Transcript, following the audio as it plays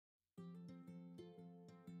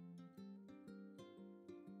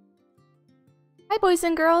Hi boys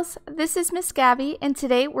and girls, this is Miss Gabby, and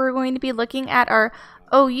today we're going to be looking at our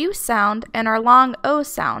OU sound and our long O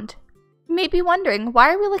sound. You may be wondering,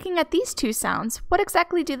 why are we looking at these two sounds? What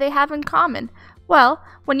exactly do they have in common? Well,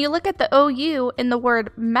 when you look at the OU in the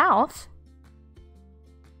word mouth,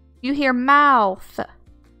 you hear mouth.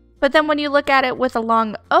 But then when you look at it with a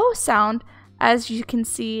long O sound, as you can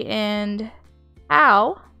see in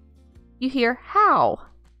how, you hear how.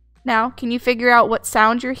 Now, can you figure out what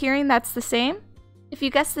sound you're hearing that's the same? If you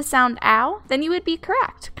guess the sound ow, then you would be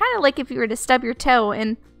correct. Kind of like if you were to stub your toe,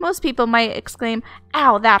 and most people might exclaim,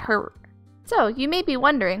 ow, that hurt. So, you may be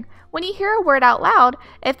wondering, when you hear a word out loud,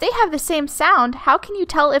 if they have the same sound, how can you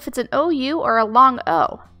tell if it's an OU or a long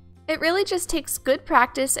O? It really just takes good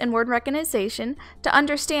practice and word recognition to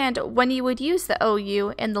understand when you would use the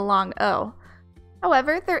OU and the long O.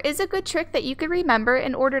 However, there is a good trick that you could remember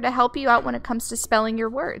in order to help you out when it comes to spelling your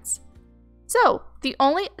words. So, the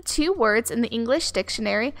only two words in the English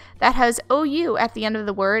dictionary that has OU at the end of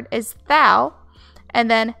the word is thou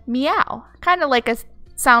and then meow, kind of like a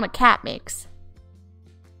sound a cat makes.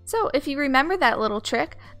 So, if you remember that little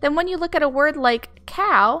trick, then when you look at a word like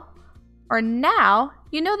cow or now,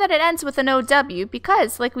 you know that it ends with an OW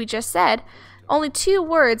because, like we just said, only two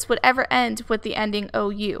words would ever end with the ending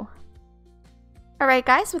OU. Alright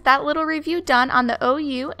guys, with that little review done on the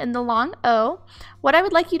OU and the long O, what I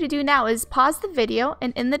would like you to do now is pause the video,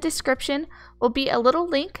 and in the description will be a little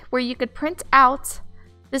link where you could print out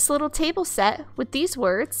this little table set with these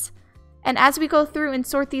words, and as we go through and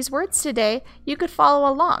sort these words today, you could follow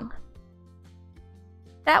along.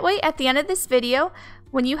 That way, at the end of this video,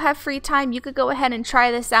 when you have free time, you could go ahead and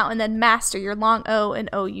try this out and then master your long O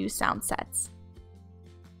and OU sound sets.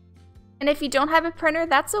 And if you don't have a printer,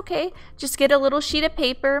 that's okay. Just get a little sheet of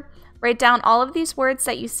paper, write down all of these words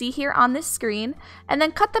that you see here on this screen, and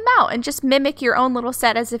then cut them out and just mimic your own little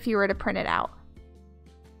set as if you were to print it out.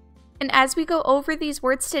 And as we go over these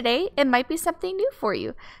words today, it might be something new for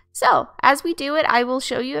you. So, as we do it, I will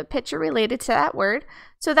show you a picture related to that word,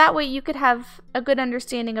 so that way you could have a good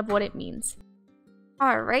understanding of what it means.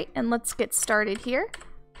 Alright, and let's get started here.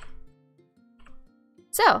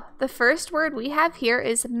 So, the first word we have here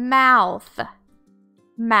is mouth.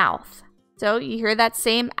 Mouth. So, you hear that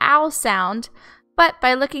same ow sound, but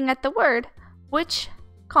by looking at the word, which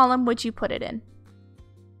column would you put it in?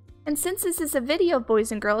 And since this is a video,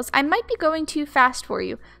 boys and girls, I might be going too fast for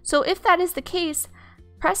you. So, if that is the case,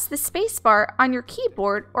 press the spacebar on your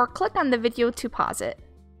keyboard or click on the video to pause it.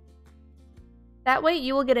 That way,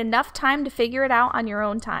 you will get enough time to figure it out on your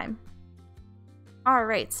own time.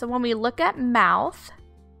 Alright, so when we look at mouth,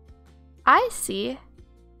 I see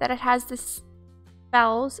that it has the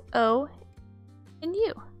vowels O and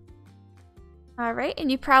U. Alright,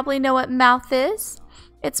 and you probably know what mouth is.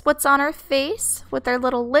 It's what's on our face with our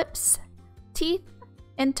little lips, teeth,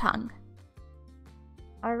 and tongue.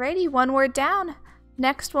 Alrighty, one word down.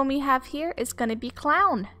 Next one we have here is going to be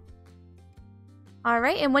clown.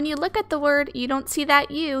 Alright, and when you look at the word, you don't see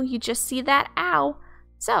that U, you just see that ow.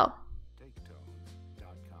 So,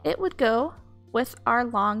 it would go with our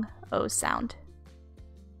long O sound.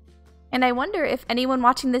 And I wonder if anyone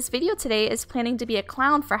watching this video today is planning to be a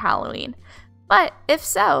clown for Halloween. But if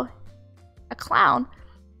so, a clown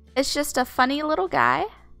is just a funny little guy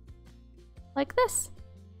like this.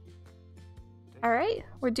 Alright,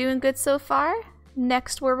 we're doing good so far.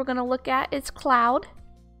 Next word we're going to look at is cloud.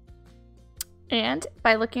 And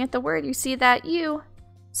by looking at the word, you see that U.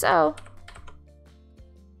 So,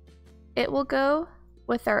 it will go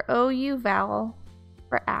with our OU vowel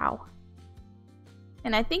for ow.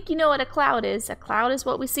 And I think you know what a cloud is. A cloud is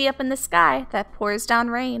what we see up in the sky that pours down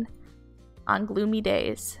rain on gloomy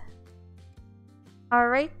days.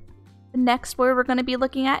 Alright, the next word we're going to be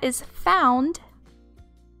looking at is found.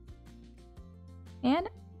 And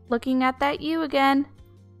looking at that U again,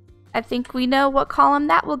 I think we know what column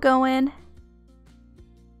that will go in.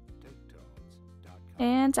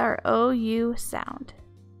 And our OU sound.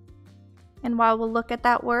 And while we'll look at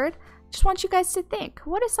that word, I just want you guys to think,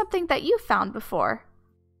 what is something that you found before?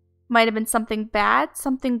 Might have been something bad,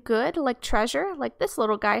 something good, like treasure, like this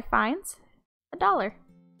little guy finds $1.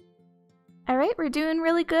 Alright, we're doing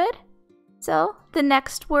really good. So, the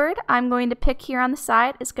next word I'm going to pick here on the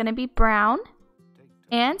side is going to be brown.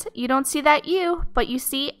 And you don't see that U, but you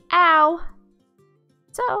see ow.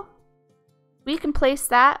 So, we can place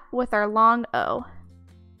that with our long O.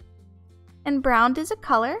 And brown is a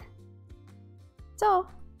color. So,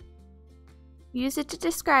 use it to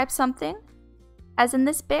describe something, as in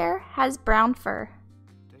this bear has brown fur.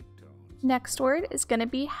 Next word is going to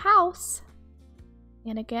be house.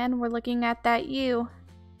 And again, we're looking at that U.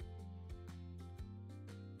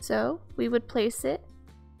 So we would place it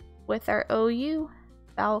with our OU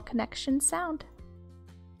vowel connection sound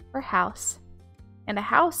for house. And a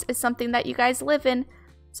house is something that you guys live in.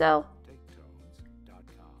 So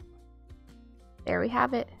there we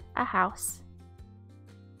have it, a house.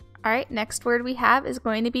 Alright, next word we have is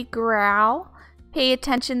going to be growl. Pay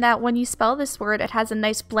attention that when you spell this word, it has a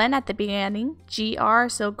nice blend at the beginning. GR,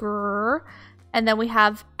 so grrr. And then we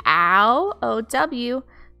have ow, OW.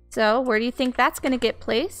 So where do you think that's going to get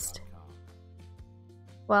placed?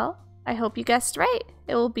 Well, I hope you guessed right.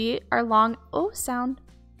 It will be our long O sound.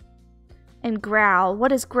 And growl. What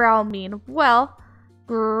does growl mean? Well,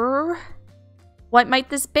 grrr. What might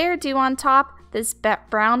this bear do on top? This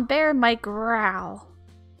brown bear might growl.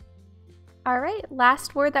 Alright,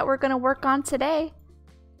 last word that we're going to work on today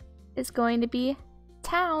is going to be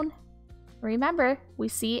town. Remember, we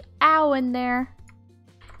see ow in there.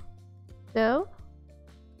 So,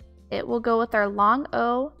 it will go with our long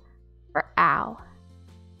O for ow.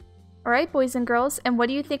 Alright, boys and girls, and what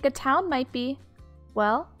do you think a town might be?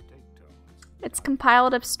 Well, it's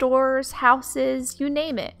compiled of stores, houses, you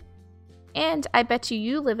name it. And I bet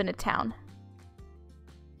you live in a town.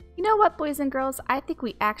 You know what, boys and girls? I think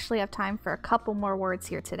we actually have time for a couple more words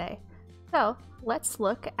here today. So, let's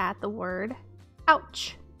look at the word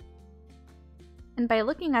ouch. And by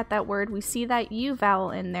looking at that word, we see that U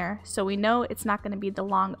vowel in there, so we know it's not going to be the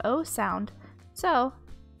long O sound. So,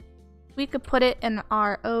 we could put it in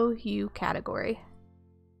our OU category.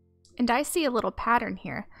 And I see a little pattern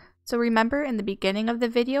here. So remember in the beginning of the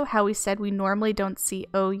video how we said we normally don't see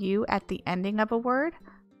OU at the ending of a word?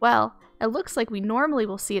 Well, it looks like we normally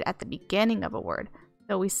will see it at the beginning of a word.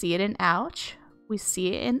 So we see it in ouch, we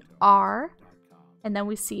see it in R, and then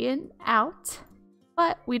we see it in out.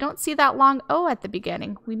 But we don't see that long O at the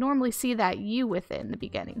beginning. We normally see that U with it in the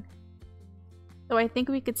beginning. So I think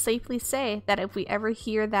we could safely say that if we ever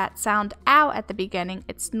hear that sound ow at the beginning,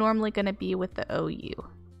 it's normally going to be with the OU.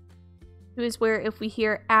 Is where if we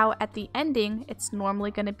hear ow at the ending, it's normally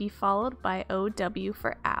going to be followed by OW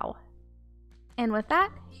for ow. And with that,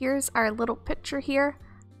 here's our little picture here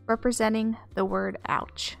representing the word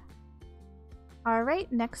ouch.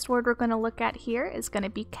 Alright, next word we're going to look at here is going to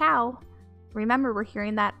be cow. Remember, we're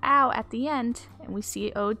hearing that ow at the end, and we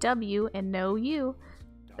see OW and no U,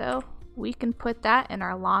 so we can put that in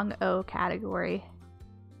our long O category.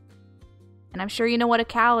 And I'm sure you know what a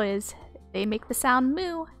cow is. They make the sound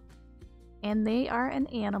moo. And they are an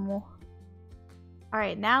animal.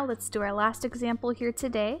 Alright, now let's do our last example here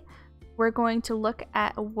today. We're going to look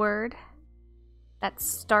at a word that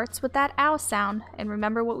starts with that ow sound. And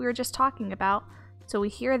remember what we were just talking about. So we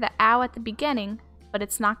hear the ow at the beginning, but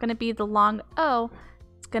it's not going to be the long O.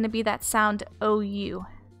 It's going to be that sound OU.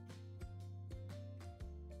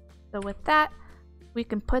 So with that, we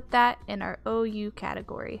can put that in our OU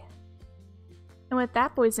category. And with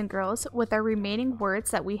that, boys and girls, with our remaining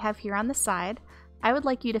words that we have here on the side, I would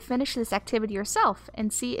like you to finish this activity yourself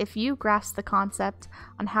and see if you grasp the concept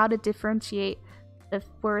on how to differentiate the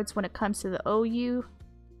words when it comes to the OU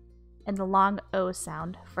and the long O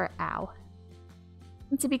sound for ow.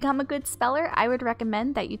 And to become a good speller, I would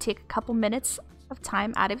recommend that you take a couple minutes of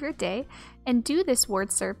time out of your day and do this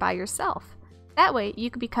word search by yourself. That way,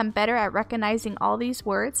 you can become better at recognizing all these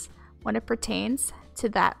words when it pertains to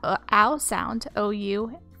that ow sound,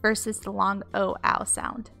 OU, versus the long O ow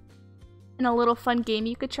sound. And a little fun game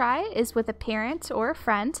you could try is with a parent or a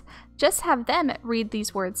friend. Just have them read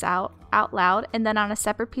these words out loud, and then on a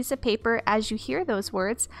separate piece of paper as you hear those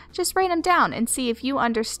words, just write them down and see if you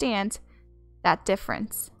understand that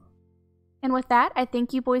difference. And with that, I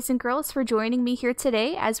thank you boys and girls for joining me here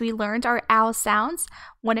today as we learned our ow sounds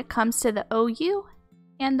when it comes to the OU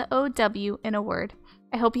and the OW in a word.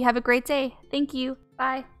 I hope you have a great day. Thank you.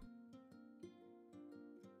 Bye.